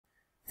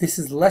This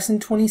is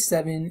lesson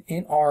 27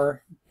 in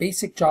our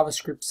Basic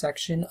JavaScript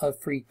section of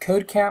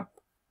freeCodeCamp.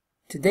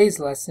 Today's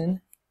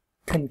lesson,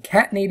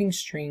 concatenating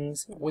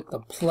strings with the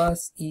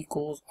plus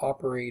equals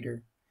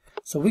operator.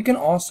 So we can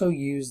also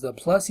use the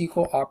plus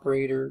equal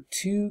operator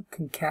to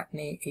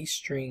concatenate a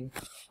string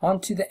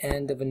onto the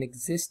end of an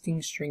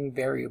existing string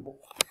variable.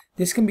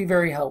 This can be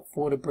very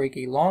helpful to break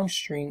a long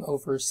string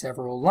over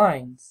several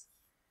lines.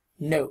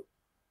 Note,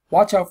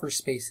 watch out for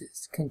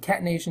spaces.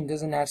 Concatenation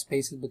doesn't have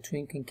spaces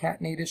between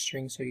concatenated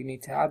strings, so you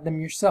need to add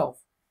them yourself.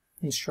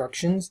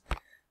 Instructions: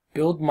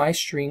 build my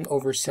string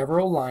over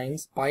several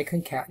lines by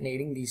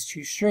concatenating these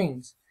two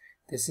strings.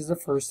 This is the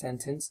first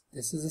sentence,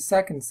 this is the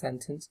second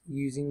sentence,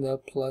 using the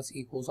plus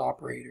equals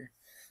operator.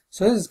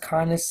 So this is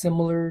kind of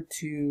similar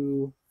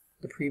to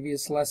the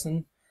previous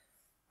lesson.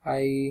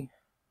 I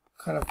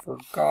kind of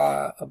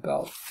forgot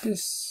about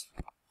this,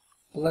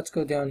 but let's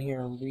go down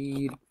here and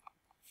read.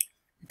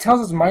 It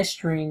tells us my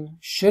string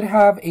should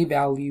have a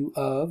value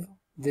of,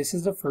 this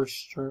is the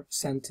first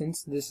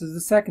sentence, this is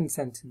the second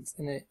sentence,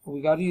 and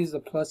we got to use the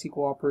plus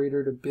equal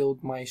operator to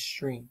build my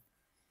string.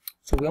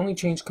 So we only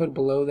change code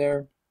below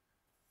there.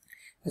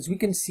 As we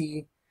can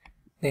see,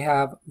 they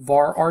have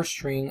var our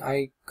string,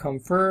 I come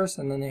first,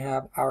 and then they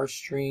have our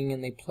string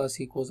and they plus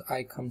equals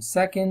I come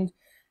second.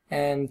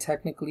 And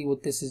technically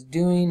what this is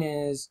doing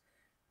is,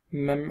 I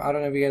don't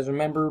know if you guys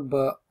remember,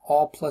 but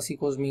all plus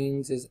equals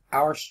means is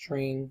our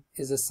string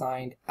is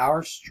assigned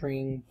our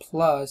string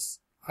plus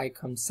I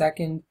come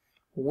second,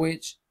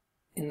 which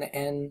in the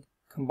end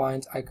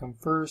combines I come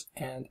first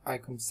and I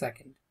come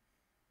second.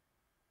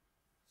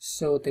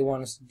 So what they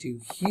want us to do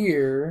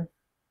here,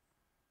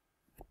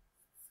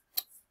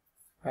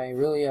 I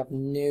really have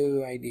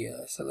no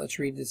idea. So let's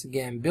read this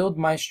again. Build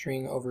my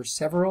string over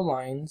several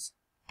lines.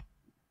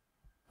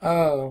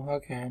 Oh,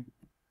 okay.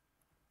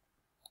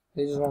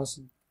 They just want us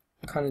to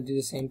kind of do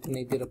the same thing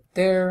they did up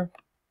there.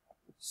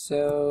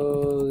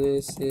 So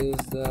this is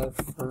the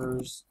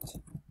first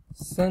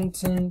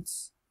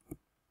sentence,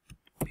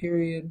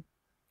 period.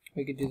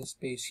 We could do the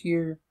space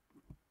here,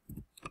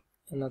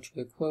 and that's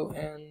where the quote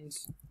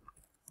ends.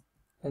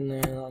 And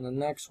then on the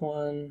next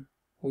one,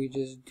 we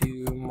just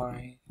do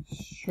my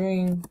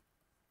string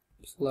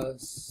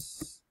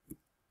plus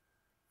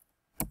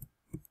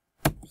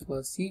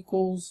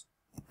equals,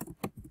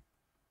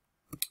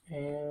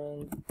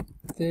 and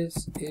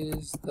this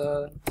is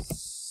the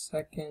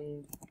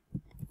second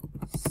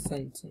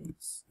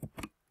sentence.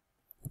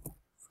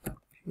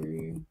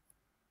 Period.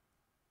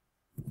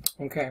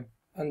 Okay,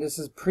 and this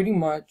is pretty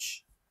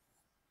much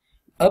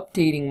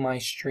updating my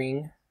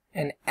string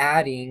and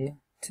adding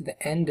to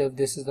the end of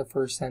this is the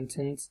first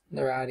sentence,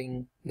 they're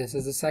adding this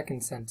is the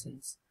second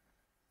sentence.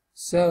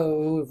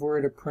 So if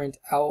we're to print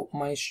out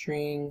my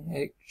string,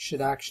 it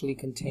should actually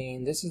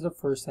contain this is the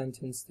first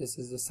sentence, this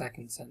is the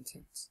second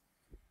sentence.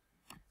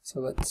 So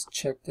let's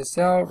check this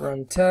out,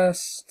 run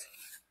test,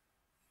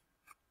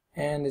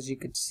 and as you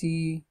can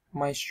see,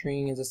 my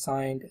string is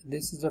assigned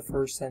this is the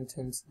first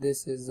sentence,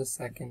 this is the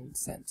second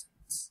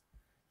sentence.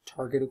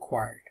 Target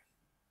acquired.